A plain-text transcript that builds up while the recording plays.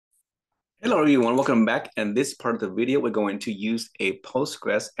Hello everyone, welcome back. And this part of the video, we're going to use a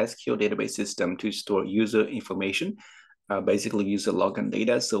PostgreSQL database system to store user information, basically user login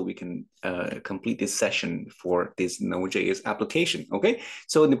data, so we can complete this session for this Node.js application. Okay,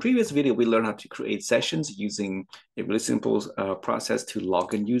 so in the previous video, we learned how to create sessions using a really simple process to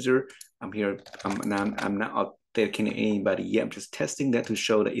log in user. I'm here, I'm not authenticating anybody yet. I'm just testing that to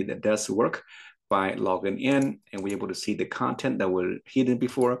show that it does work by logging in, and we're able to see the content that were hidden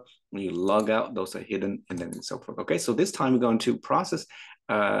before. When you log out, those are hidden, and then so forth. Okay, so this time we're going to process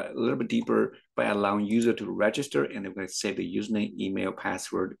a little bit deeper by allowing user to register, and then we're going to save the username, email,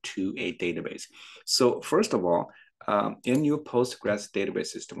 password to a database. So first of all, in your Postgres database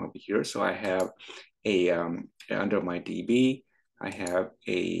system over here, so I have a under my DB, I have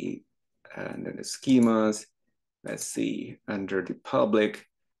and then the schemas. Let's see, under the public,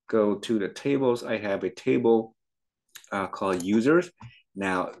 go to the tables. I have a table called users.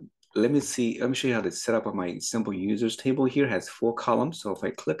 Now, let me show you how to set up my simple users table here. It has 4 columns. So if I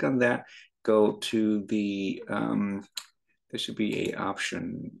click on that, go to the, there should be a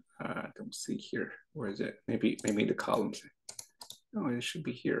option. Don't see here. Where is it? Maybe the columns. Oh, it should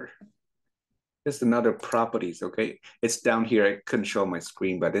be here. There's another properties, okay? It's down here. I couldn't show my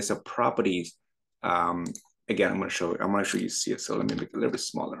screen, but there's a properties. Again, I'm gonna show you see it. So let me make it a little bit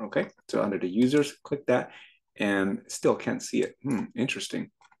smaller, okay? So under the users, click that and still can't see it.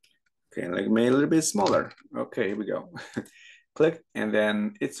 Interesting. Okay, like made a little bit smaller. Okay, here we go. Click, and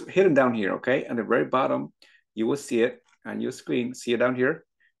then it's hidden down here, okay? At the very bottom, you will see it on your screen. See it down here?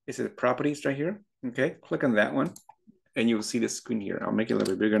 It says properties right here, okay? Click on that one, and you will see the screen here. I'll make it a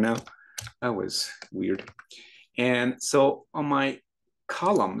little bit bigger now. That was weird. And so on my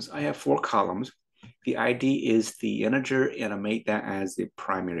columns, I have 4 columns. The ID is the integer, and I made that as the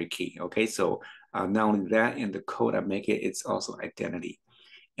primary key, okay? So not only that, in the code I make it, it's also identity.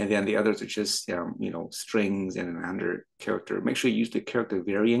 And then the others are just, strings and an under character. Make sure you use the character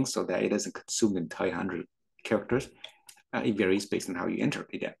varying so that it doesn't consume the entire 100 characters. It varies based on how you enter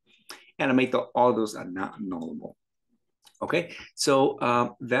it. And I make all those are not nullable. Okay, so I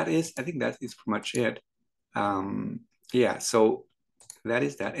think that is pretty much it. Yeah, so that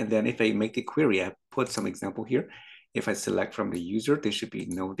is that. And then if I make the query, I put some example here. If I select from the user, there should be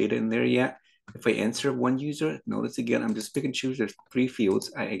no data in there yet. If I answer one user, notice again, I'm just pick and choose. There's 3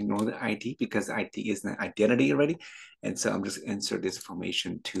 fields. I ignore the ID because the ID is an identity already. And so I'm just insert this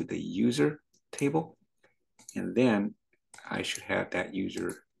information to the user table. And then I should have that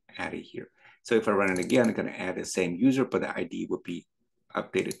user added here. So if I run it again, I'm going to add the same user, but the ID would be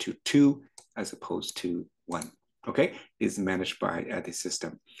updated to 2 as opposed to 1. Okay, it's managed by the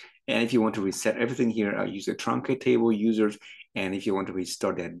system. And if you want to reset everything here, I'll use the truncate table users. And if you want to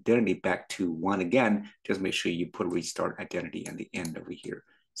restart the identity back to 1 again, just make sure you put restart identity at the end over here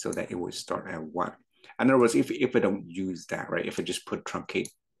so that it will start at 1. In other words, if I don't use that, right, if I just put truncate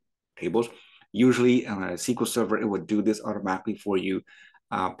tables, usually on a SQL Server, it would do this automatically for you,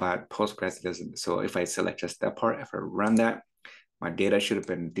 but Postgres doesn't. So if I select just that part, if I run that, my data should have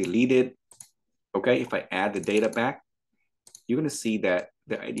been deleted. Okay, if I add the data back, you're going to see that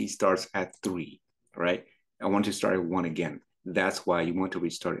the ID starts at 3, right? I want to start at 1 again. That's why you want to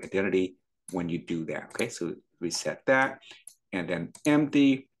restart identity when you do that. Okay, so reset that, and then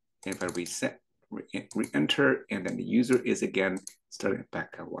empty. And if I reset, re-enter, and then the user is again starting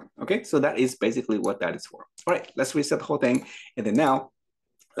back at 1. Okay, so that is basically what that is for. All right, let's reset the whole thing. And then now,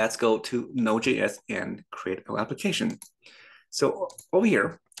 let's go to Node.js and create our application. So over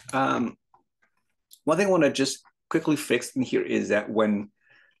here, one thing I want to just quickly fix in here is that when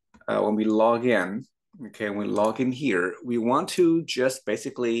we log in, okay, when we log in here, we want to just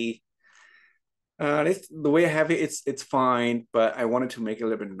basically, the way I have it, it's fine, but I wanted to make it a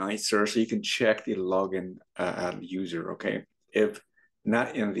little bit nicer so you can check the login user, okay? If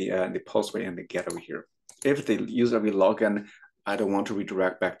not in the post way in the get over here. If the user will log in, I don't want to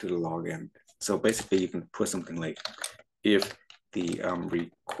redirect back to the login. So basically you can put something like, if the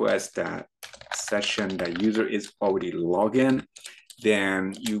request that session that user is already logged in,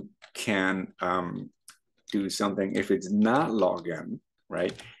 then you can do something. If it's not logged in,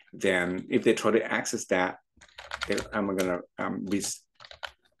 right, then if they try to access that, I'm going to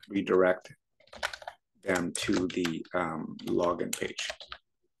redirect them to the login page.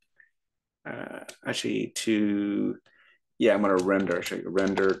 Actually, I'm going to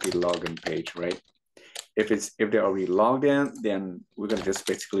render the login page, right? If they're already logged in, then we're going to just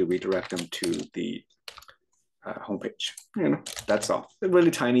basically redirect them to the homepage. That's all. A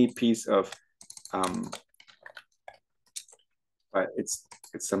really tiny piece of, but it's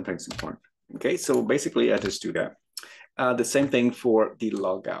sometimes important. Okay, so basically I just do that. The same thing for the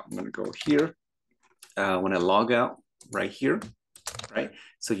logout. I'm going to go here. When I log out right here, right?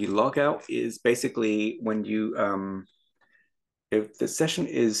 So you log out is basically when you, if the session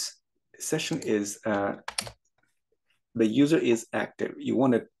is the user is active, you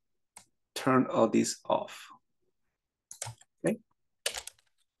want to turn all these off. Okay.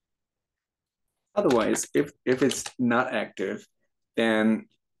 Otherwise, if it's not active, then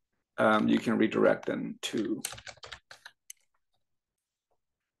you can redirect them to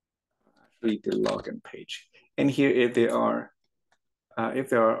the login page. And here, if they are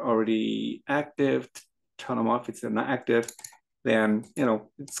already active, turn them off. If they're not active, then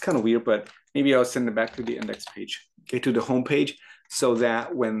it's kind of weird. But maybe I'll send them back to the index page, okay, to the home page, so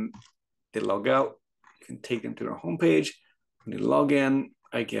that when they log out, you can take them to the home page. When they log in,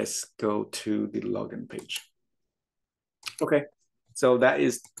 I guess go to the login page. Okay, so that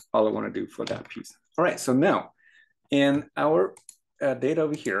is all I want to do for that piece. All right, so now in our data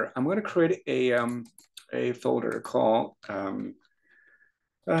over here, I'm going to create a folder called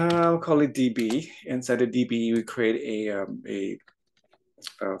I'll call it DB. Inside the DB, we create a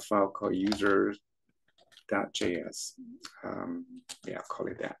file called users.js. Yeah, I'll call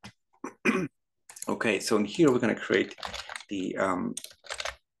it that. Okay, so in here, we're going to create the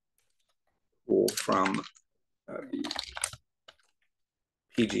pool from the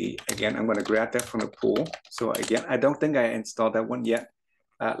PG. Again, I'm going to grab that from the pool. So again, I don't think I installed that one yet.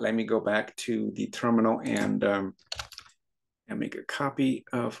 Let me go back to the terminal and make a copy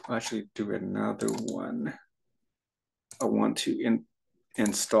of, actually do another one. I want to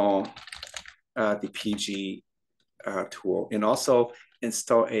install the PG tool, and also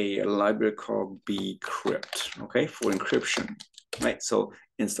install a library called bcrypt, okay, for encryption, right? So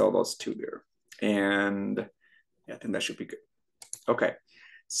install those two there. And yeah, I think that should be good. Okay,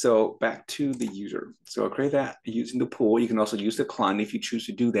 so back to the user. So I'll create that using the pool. You can also use the client if you choose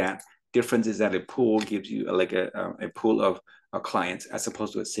to do that. Difference is that a pool gives you like a pool of clients as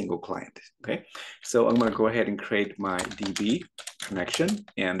opposed to a single client, okay? So I'm gonna go ahead and create my DB connection,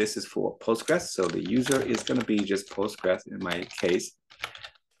 and this is for Postgres. So the user is gonna be just Postgres in my case.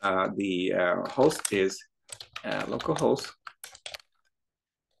 The host is localhost.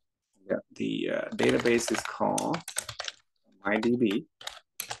 Yeah, the database is called MyDB,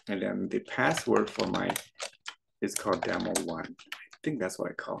 and then the password for my is called demo1. I think that's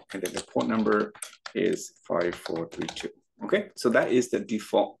what I call. And then the port number is 5432. Okay, so that is the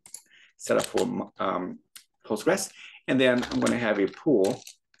default setup for Postgres. And then I'm going to have a pool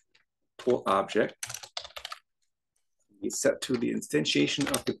object. You set to the instantiation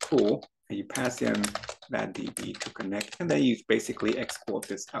of the pool, and you pass in that DB to connect, and then you basically export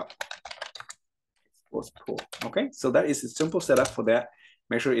this out. Export pool. Okay, so that is a simple setup for that.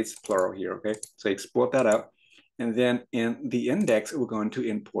 Make sure it's plural here. Okay, so export that out. And then in the index, we're going to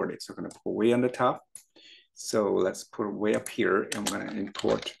import it. So we're going to put way on the top. So let's put it way up here, and we're going to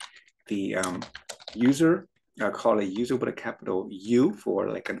import the user. I'll call it user with a capital U for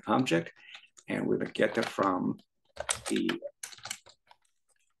like an object. And we're going to get that from the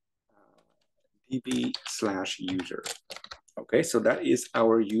db/user. Okay, so that is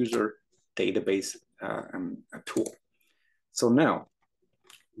our user database tool. So now,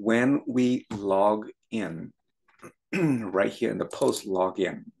 when we log in, right here in the post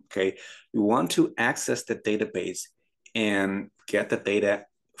login, okay, we want to access the database and get the data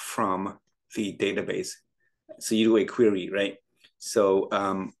from the database. So you do a query, right? So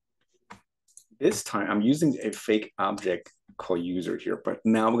this time I'm using a fake object called user here, but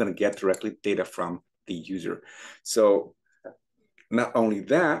now we're going to get directly data from the user. So not only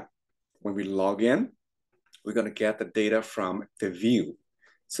that, when we log in, we're going to get the data from the view.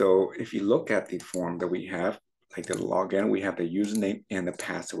 So if you look at the form that we have, like the login, we have the username and the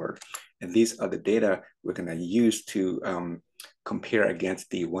password. And these are the data we're going to use to compare against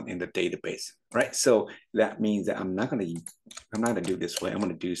the one in the database, right? So that means that I'm not going to do this way. I'm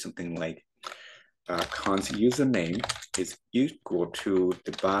going to do something like const username is equal to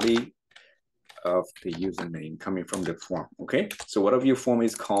the body of the username coming from the form, okay? So whatever your form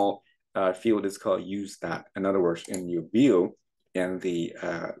is called, field is called use that. In other words, in your view, in the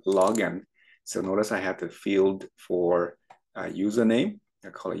login, so notice I have the field for username. I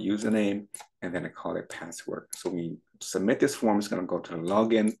call it username, and then I call it password. So we submit this form, it's going to go to the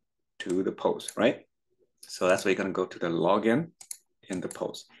login to the post, right? So that's why you're going to go to the login in the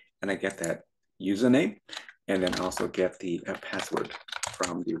post, and I get that username, and then also get the password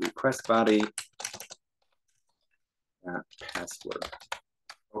from the request body. Password.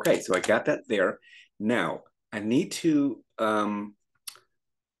 Okay, so I got that there. Now I need to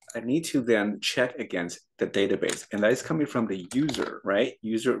I need to then check against the database, and that is coming from the user, right?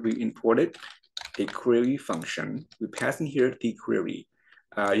 User, we imported a query function. We pass in here the query.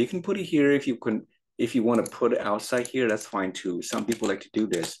 You can put it here if you want to put it outside here, that's fine too. Some people like to do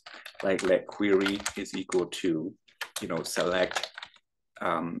this, like let query is equal to, select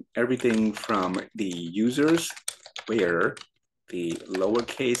everything from the users where the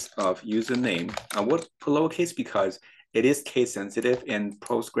lowercase of username. I would put lowercase because it is case sensitive in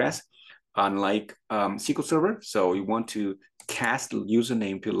Postgres, unlike SQL Server. So you want to cast the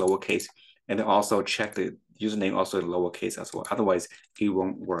username to lowercase, and then also check the username also in lowercase as well. Otherwise, it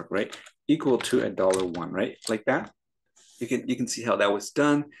won't work, right? Equal to $1, right? Like that. You can see how that was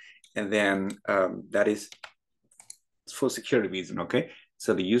done, and then that is for security reason, okay?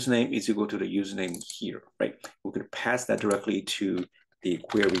 So the username is equal to the username here, right? We could pass that directly to the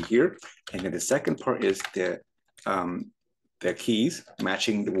query here, and then the second part is the keys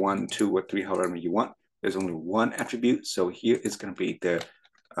matching the 1, 2, or 3, however you want. There's only one attribute, so here is going to be the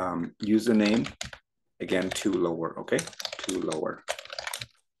username, again, to lower, okay? To lower.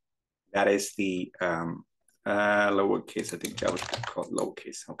 That is the lowercase. I think that was called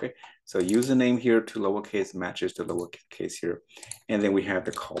lowercase, okay? So username here to lowercase matches the lowercase here. And then we have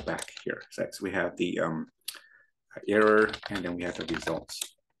the callback here. So we have the error, and then we have the results.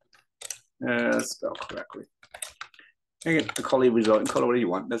 Spelled correctly. Again, call it result, call it whatever you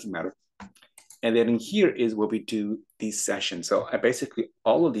want, doesn't matter. And then in here is where we do these sessions. So basically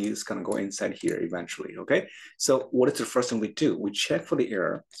all of these gonna go inside here eventually, okay? So what is the first thing we do? We check for the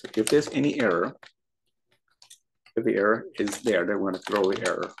error. So if there's any error, if the error is there, then we're gonna throw the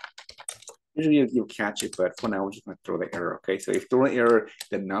error. Usually you'll catch it, but for now, we're just gonna throw the error, okay? So if throw an error,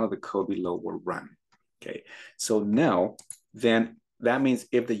 then none of the code below will run, okay? So now, then that means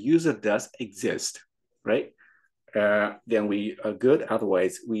if the user does exist, right? Then we are good.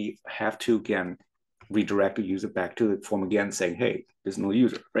 Otherwise, we have to, again, redirect the user back to the form again, saying, hey, there's no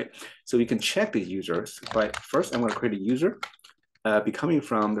user, right? So we can check the users. But first, I'm going to create a user coming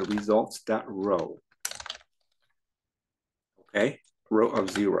from the results.row. Okay, row of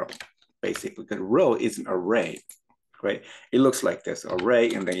 0, basically, because row is an array, right? It looks like this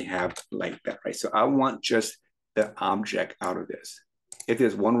array, and then you have like that, right? So I want just the object out of this. If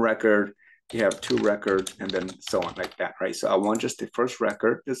there's one record, you have 2 records, and then so on like that, right? So I want just the first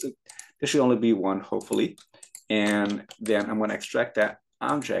record. There should only be 1, hopefully. And then I'm going to extract that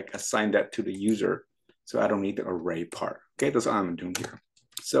object, assign that to the user. So I don't need the array part. Okay, that's what I'm doing here.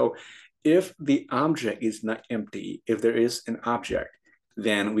 So if the object is not empty, if there is an object,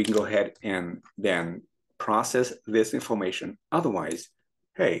 then we can go ahead and then process this information. Otherwise,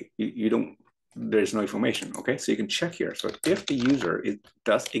 hey, there's no information, okay? So you can check here. So if the user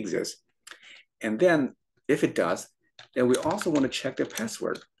does exist, and then if it does, then we also want to check the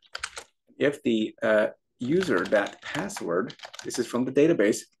password. If the user, that password, this is from the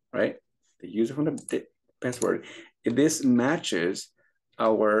database, right? The user from the password, if this matches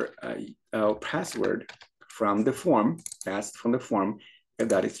our password from the form, that's from the form, if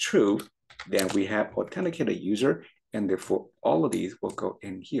that is true, then we have authenticated user, and therefore all of these will go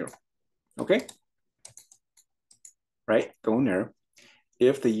in here, okay? Right, go in there.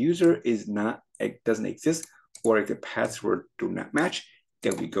 If the user doesn't exist, or if the password do not match,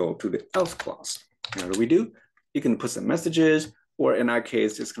 then we go to the else clause. And what do we do? You can put some messages, or in our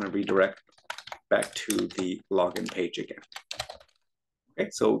case, it's going to redirect back to the login page again.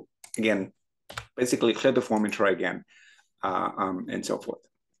 Okay, so again, basically clear the form and try again, and so forth.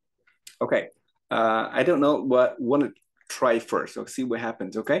 Okay, I don't know what want to try first. So see what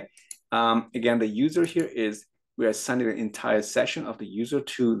happens. Okay, again, the user here is, we are assigning the entire session of the user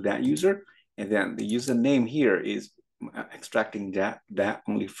to that user, and then the username here is extracting that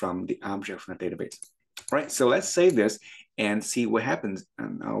only from the object from the database. All right, so let's save this and see what happens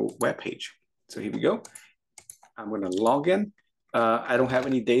on our web page. So here we go. I'm going to log in. I don't have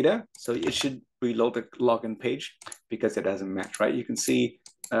any data, so it should reload the login page because it doesn't match, right? You can see,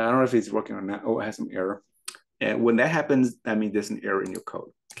 I don't know if it's working or not. Oh, it has some error. And when that happens, that means there's an error in your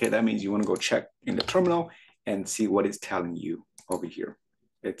code. Okay, that means you want to go check in the terminal and see what it's telling you over here.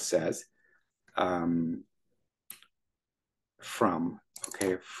 It says from,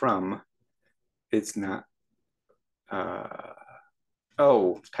 okay, from, it's not,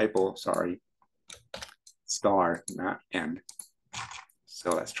 oh, typo, sorry. Star, not end.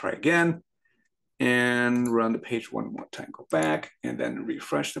 So let's try again and run the page one more time. Go back and then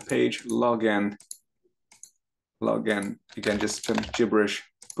refresh the page, log in, again, just some gibberish,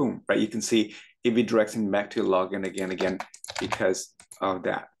 boom, right? You can see it redirects me back to login again, because of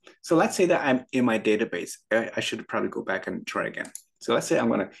that. So let's say that I'm in my database. I should probably go back and try again. So let's say I'm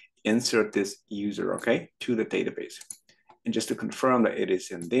going to insert this user, okay, to the database. And just to confirm that it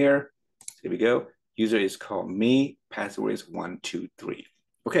is in there, here we go. User is called me, password is 123.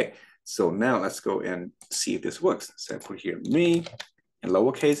 Okay, so now let's go and see if this works. So I put here me, in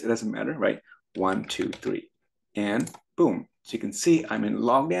lowercase, it doesn't matter, right? 123, and boom. So you can see I'm in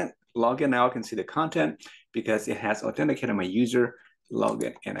login. Login now, I can see the content because it has authenticated my user,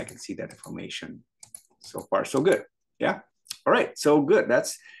 login, and I can see that information. So far, so good. Yeah. All right. So good.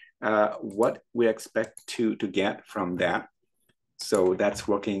 That's what we expect to get from that. So that's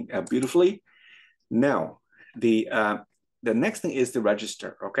working beautifully. Now, the next thing is the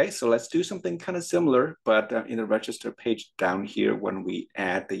register. Okay. So let's do something kind of similar, but in the register page down here when we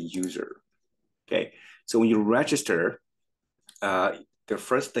add the user. Okay. So when you register, the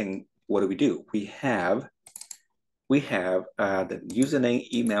first thing, what do? We have the username,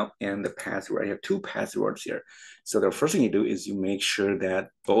 email, and the password. I have two passwords here. So the first thing you do is you make sure that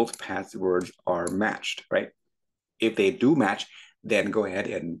both passwords are matched, right? If they do match, then go ahead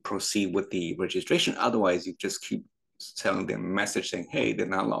and proceed with the registration. Otherwise, you just keep sending them a message saying, hey, they're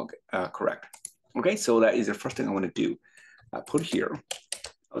not correct. Okay, so that is the first thing I want to do. I'll put here,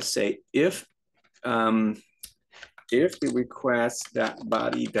 I'll say if the request that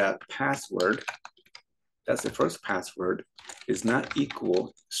body that password, that's the first password, is not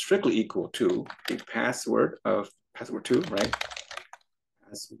strictly equal to the password of password 2, right?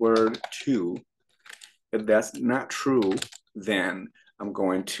 Password 2. If that's not true, then I'm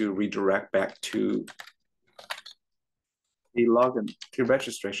going to redirect back to the login, to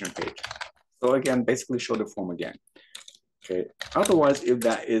registration page. So again, basically show the form again. Okay. Otherwise, if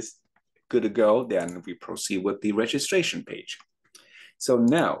that is good to go, then we proceed with the registration page. So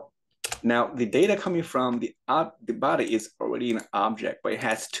now the data coming from the body is already an object, but it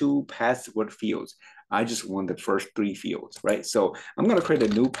has two password fields. I just want the first three fields, right? So I'm going to create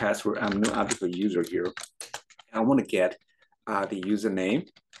a new password, new object of user here. And I want to get the username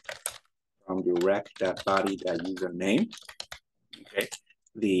from the rec.body.username. Okay,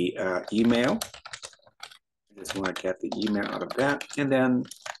 the email. I just want to get the email out of that, and then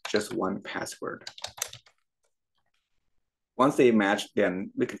just one password. Once they match,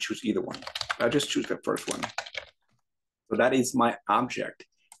 then we can choose either one. I'll just choose the first one. So that is my object.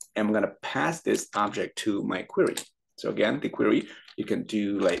 And I'm going to pass this object to my query. So again, the query, you can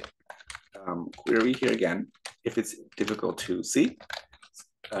do like query here again. If it's difficult to see,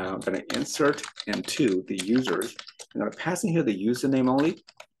 I'm going to insert into the users. I'm going to pass in here the username only,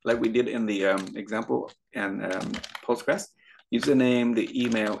 like we did in the example and Postgres. Username, the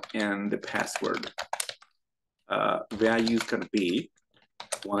email, and the password. Value is going to be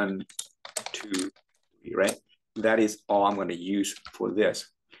 1, 2, 3, right? That is all I'm going to use for this.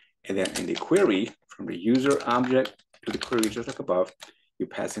 And then in the query, from the user object to the query just like above, you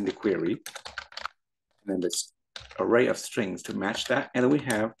pass in the query, and then this array of strings to match that. And then we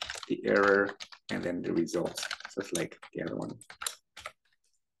have the error and then the results. So it's like the other one.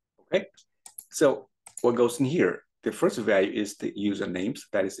 Okay, so what goes in here? The first value is the username. So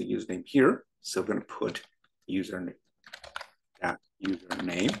that is the username here. So we're going to put username.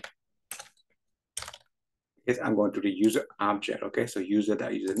 Because I'm going to the user object. Okay, so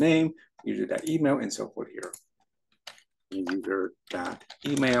user.username, user.email, and so forth here.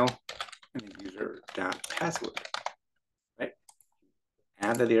 User.email and user.password. Right?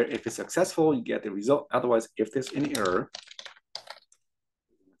 Add that there. If it's successful, you get the result. Otherwise, if there's any error,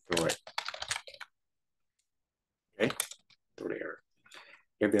 throw it. Okay, throw the error.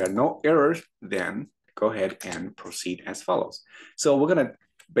 If there are no errors, then go ahead and proceed as follows. So we're gonna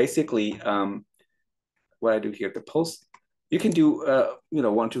basically what I do here, the post, you can do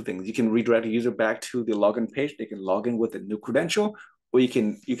one, two things. You can redirect the user back to the login page. They can log in with a new credential, or you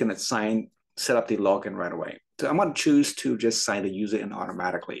can set up the login right away. So I'm going to choose to just sign the user in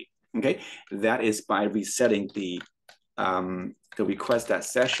automatically. Okay, that is by resetting the request that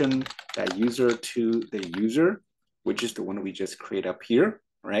session, that user to the user, which is the one we just create up here,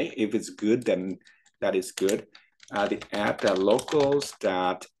 right? If it's good, then that is good. The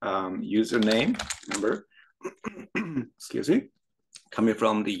app.locals.username, remember, excuse me, coming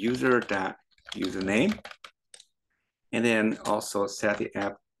from the user.username, and then also set the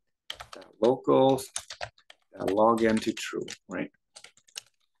app.locals.login to true, right?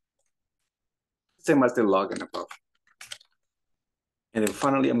 Same as the login above. And then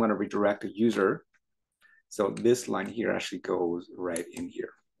finally, I'm going to redirect the user. So this line here actually goes right in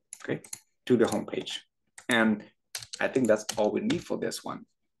here, okay, to the home page. And I think that's all we need for this one.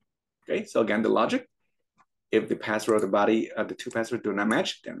 Okay, so again, the logic, if the password of the body of the two passwords do not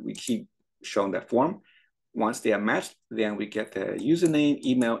match, then we keep showing that form. Once they are matched, then we get the username,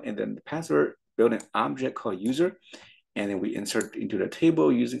 email, and then the password, build an object called user, and then we insert into the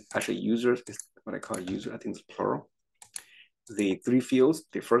table using, actually users is what I call user, I think it's plural. The 3 fields,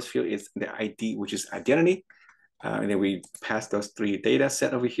 the first field is the ID, which is identity. And then we pass those 3 data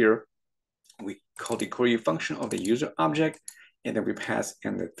set over here. We call the query function of the user object, and then we pass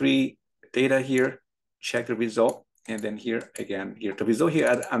in the 3 data here, check the result, and then here again, here the result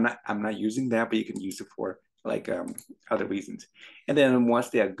here, I'm not using that, but you can use it for like other reasons. And then once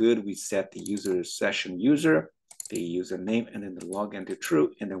they are good, we set the user session user, the username, and then the login to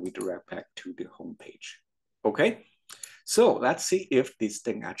true, and then we direct back to the home page. Okay, so let's see if this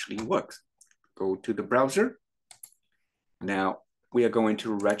thing actually works. Go to the browser. Now we are going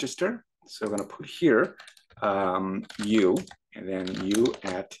to register. So I'm going to put here you, and then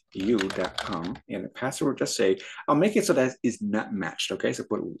you@you.com, and the password, just say, I'll make it so that it's not matched. Okay, so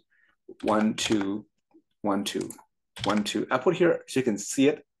put 1 2 1 2 1 2. I put here so you can see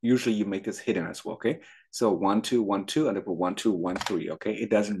it. Usually you make this hidden as well. Okay, so 1 2 1 2, and I put 1 2 1 3. Okay, it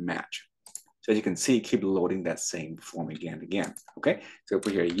doesn't match. So as you can see, keep loading that same form again and again. Okay, so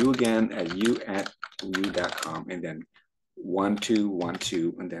put here you again at you@you.com, and then 1 2 1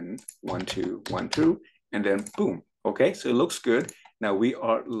 2, and then 1 2 1 2, and then boom. Okay, so it looks good. Now we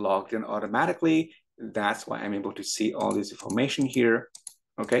are logged in automatically. That's why I'm able to see all this information here.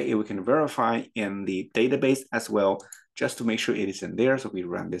 Okay, and we can verify in the database as well, just to make sure it is in there. So we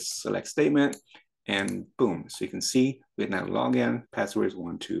run this select statement, and boom. So you can see we now log in. Password is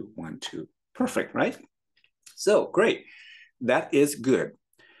 1 2 1 2. Perfect, right? So great. That is good.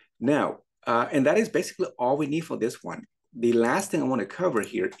 Now, and that is basically all we need for this one. The last thing I want to cover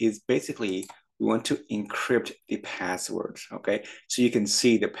here is basically we want to encrypt the passwords. Okay, so you can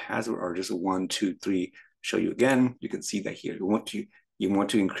see the password are just 1 2 3. Show you again. You can see that here. You want to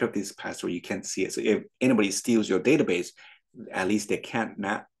encrypt this password. You can't see it. So if anybody steals your database, at least they can't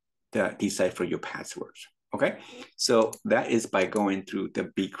not decipher your passwords. Okay, so that is by going through the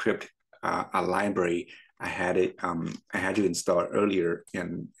bcrypt a library. I had you install earlier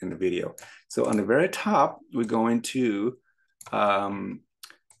in the video. So on the very top, we're going to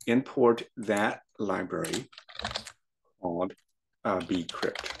import that library called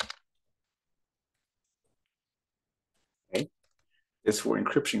bcrypt. Okay, this is for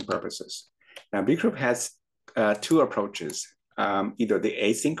encryption purposes. Now bcrypt has 2 approaches, either the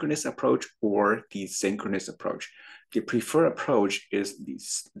asynchronous approach or the synchronous approach. The preferred approach is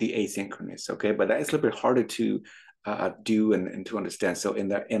the asynchronous, okay? But that is a little bit harder to do and to understand. So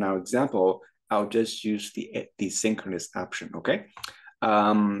in our example, I'll just use the synchronous option, okay?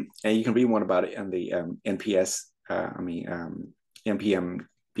 And you can read more about it on the npm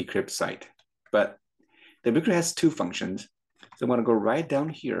bcrypt site. But the bcrypt has 2 functions. So I'm going to go right down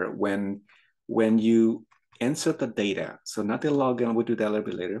here when you insert the data. So not the login, we'll do that a little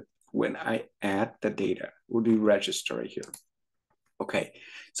bit later. When I add the data, we'll do register right here. Okay,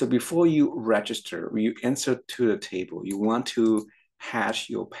 so before you register, when you insert to the table, you want to hash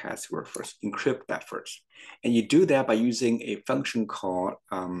your password first, encrypt that first. And you do that by using a function called,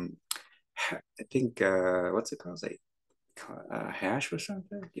 I think, what's it called? Like hash or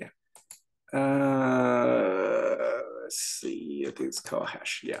something? Yeah. Let's see, I think it's called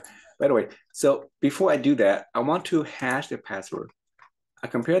hash. Yeah. By the way, so before I do that, I want to hash the password. I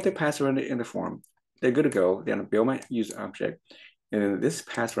compare the password in the form. They're good to go. Then I build my user object. And then this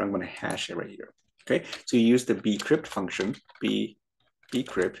password, I'm going to hash it right here. Okay, so you use the bcrypt function,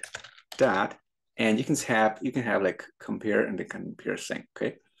 bcrypt dot, and you can have like compare and then compare sync.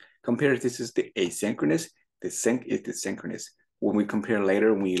 Okay, compare, this is the asynchronous, the sync is the synchronous. When we compare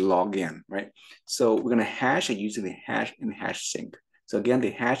later, when we log in, right? So we're going to hash it using the hash and hash sync. So again,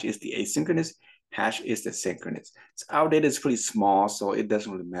 the hash is the asynchronous, hash is the synchronous. So our data is pretty small, so it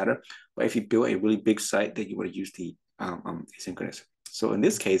doesn't really matter. But if you build a really big site, then you want to use the asynchronous. So in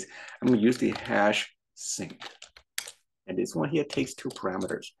this case, I'm going to use the hash sync. And this one here takes 2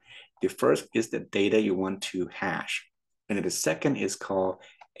 parameters. The first is the data you want to hash. And then the second is called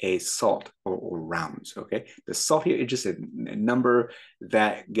a salt or rounds, okay? The salt here is just a number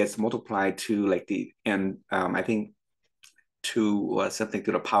that gets multiplied to like the, and I think to something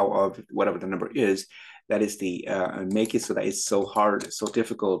to the power of whatever the number is. That is the, make it so that it's so hard, so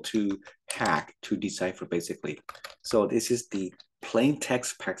difficult to hack, to decipher basically. So this is the plain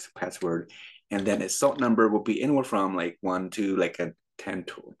text password. And then a salt number will be anywhere from like 1 to like a 10,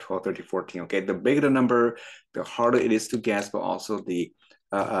 12, 13, 14. Okay, the bigger the number, the harder it is to guess, but also the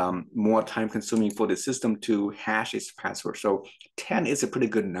more time consuming for the system to hash its password. So 10 is a pretty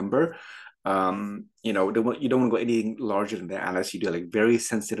good number. You know, you don't want to go anything larger than that unless you do like very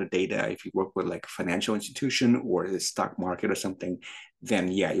sensitive data. If you work with like a financial institution or the stock market or something,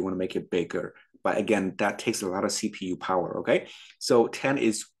 then yeah, you want to make it bigger. But again, that takes a lot of CPU power, okay? So 10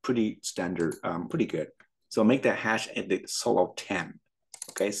 is pretty standard, pretty good. So make that hash at the solo 10,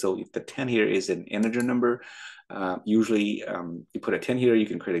 okay? So if the 10 here is an integer number, usually you put a 10 here, you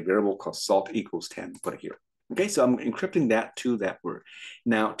can create a variable called salt equals 10, put it here. Okay, so I'm encrypting that to that word.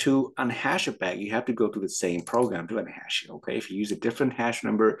 Now, to unhash it back, you have to go to the same program to unhash it. Okay, if you use a different hash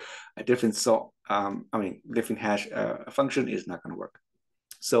number, a different different hash function is not going to work.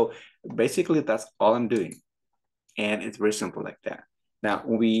 So basically, that's all I'm doing, and it's very simple like that. Now,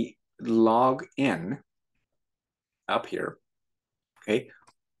 when we log in up here, okay,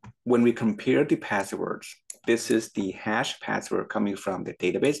 when we compare the passwords, this is the hash password coming from the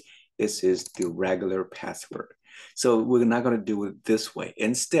database. This is the regular password. So we're not going to do it this way.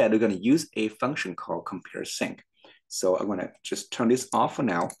 Instead, we're going to use a function called compare sync. So I'm going to just turn this off for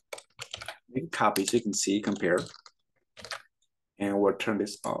now. Make a copy so you can see compare. And we'll turn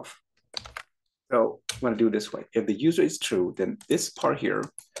this off. So I'm going to do it this way. If the user is true, then this part here,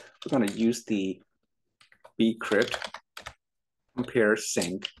 we're going to use the bcrypt compare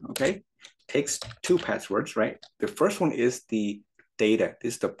sync, okay? Takes two passwords, right? The first one is the data.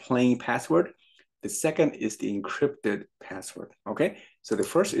 This is the plain password. The second is the encrypted password, okay? So the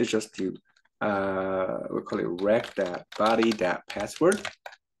first is just the, we'll call it rec.body.password,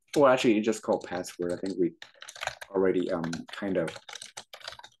 or actually it's just called password. I think we already kind of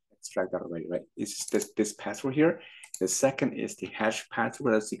extract that already, right? It's this password here. The second is the hash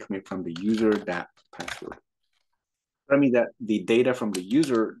password that's coming from the user.password. I mean that the data from the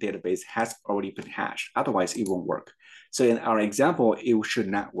user database has already been hashed. Otherwise, it won't work. So in our example, it should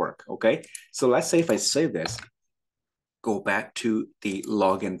not work, okay? So let's say if I save this, go back to the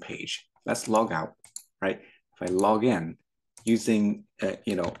login page. Let's log out, right? If I log in using, I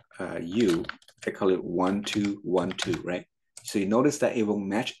call it 1212, right? So you notice that it won't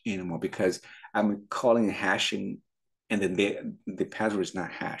match anymore because I'm calling and hashing, and then the password is not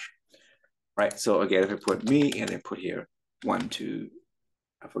hashed. Right, so again, if I put me and then put here 1, 2,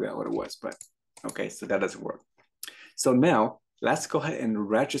 I forgot what it was, but okay, so that doesn't work. So now let's go ahead and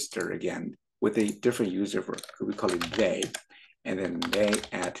register again with a different user for, we call it they, and then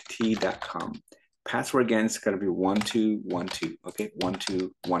they@t.com. Password again is going to be 1212, okay,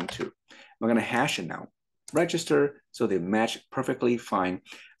 1212. I'm going to hash it now. Register, so they match perfectly fine.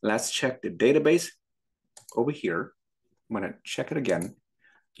 Let's check the database over here. I'm going to check it again.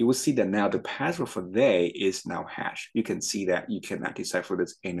 You will see that now the password for they is now hash. You can see that you cannot decipher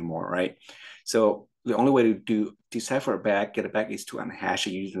this anymore, right? So the only way to decipher it back, get it back, is to unhash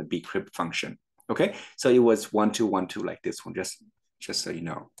it using the bcrypt function. Okay, so it was 1212 like this one, just so you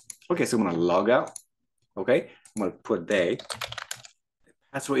know. Okay, so I'm gonna log out. Okay, I'm gonna put they. The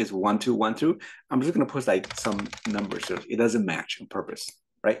password is 1212. I'm just gonna put like some numbers so it doesn't match on purpose,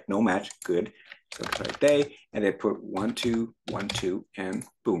 right? No match, good. So try they, and then put 1212, and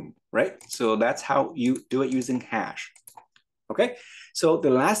boom, right? So that's how you do it using hash. Okay, so the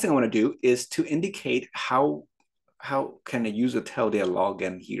last thing I want to do is to indicate how can a user tell their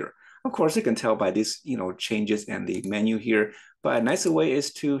login here. Of course, you can tell by these changes in the menu here, but a nicer way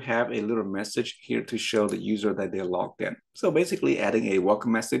is to have a little message here to show the user that they're logged in. So basically adding a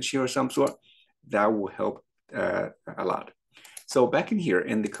welcome message here of some sort, that will help a lot. So back in here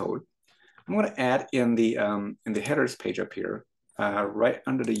in the code, I'm going to add in the headers page up here, right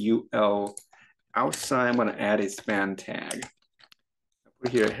under the UL outside, I'm going to add a span tag.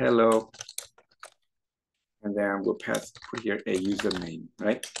 Put here hello, and then we'll put here a username,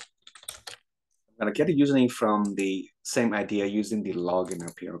 right? I'm going to get a username from the same idea using the login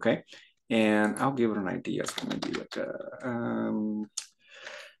up here, okay? And I'll give it an idea. So maybe like a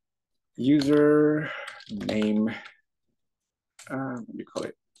user name, let me call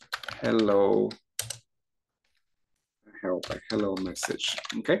it hello message,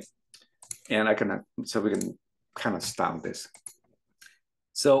 okay? And so we can kind of style this.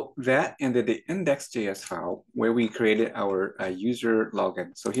 So that, and then the index.js file where we created our user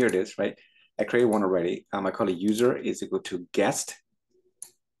login. So here it is, right? I created one already. I call it user is equal to guest,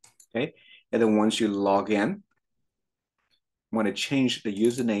 okay? And then once you log in, I'm going to change the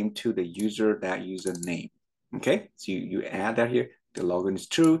username to the user.username, okay? So you add that here. The login is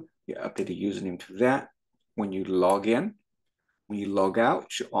true. You update the username to that. When you log in, when you log out, you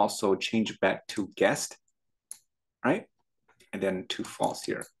should also change back to guest, right? And then to false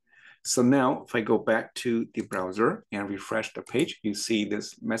here. So now if I go back to the browser and refresh the page, you see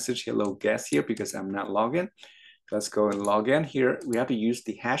this message, hello guest here, because I'm not logged in. let's go and log in here. We have to use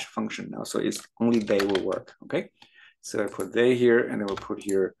the hash function now. So it's only they will work, okay? So I put they here and then we'll put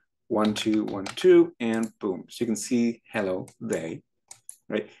here 1212 and boom. So you can see hello, they,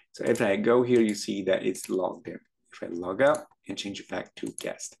 right? So if I go here, you see that it's logged in. If I log out and change it back to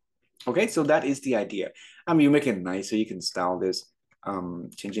guest. Okay, so that is the idea. You make it nice so you can style this,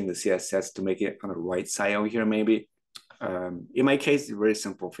 changing the CSS to make it on the right side over here maybe. In my case, it's a very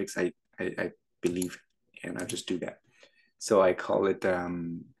simple fix, I believe, and I just do that. So I call it,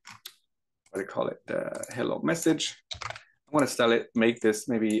 what do I call it? Hello message. I want to style it, make this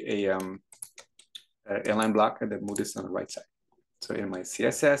maybe a inline block and then move this on the right side. So in my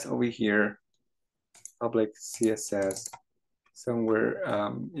CSS over here, public CSS, somewhere,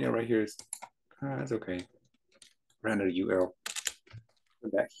 yeah, right here is, that's okay. Render UL.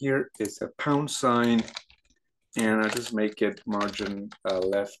 That here is a £, and I'll just make it margin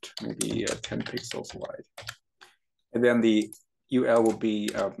left, maybe 10 pixels wide. And then the UL will be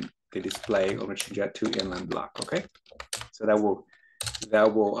the display. I'm going to change that to inline block. Okay, so that will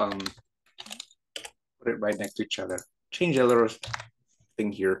put it right next to each other. Change a little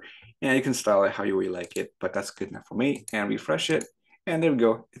thing here, and you can style it how you really like it. But that's good enough for me. And refresh it, and there we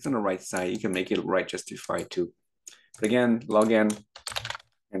go. It's on the right side. You can make it right justified too. But again, log in.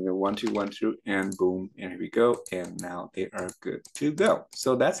 And then 1212 and boom, and here we go. And now they are good to go.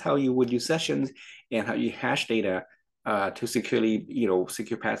 So that's how you would use sessions and how you hash data to securely,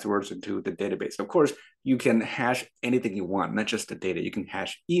 secure passwords into the database. Of course, you can hash anything you want, not just the data. You can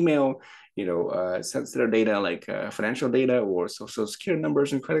hash email, sensitive data like financial data or social security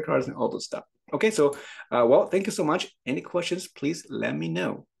numbers and credit cards and all those stuff. Okay, so well, thank you so much. Any questions, please let me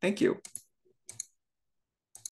know. Thank you.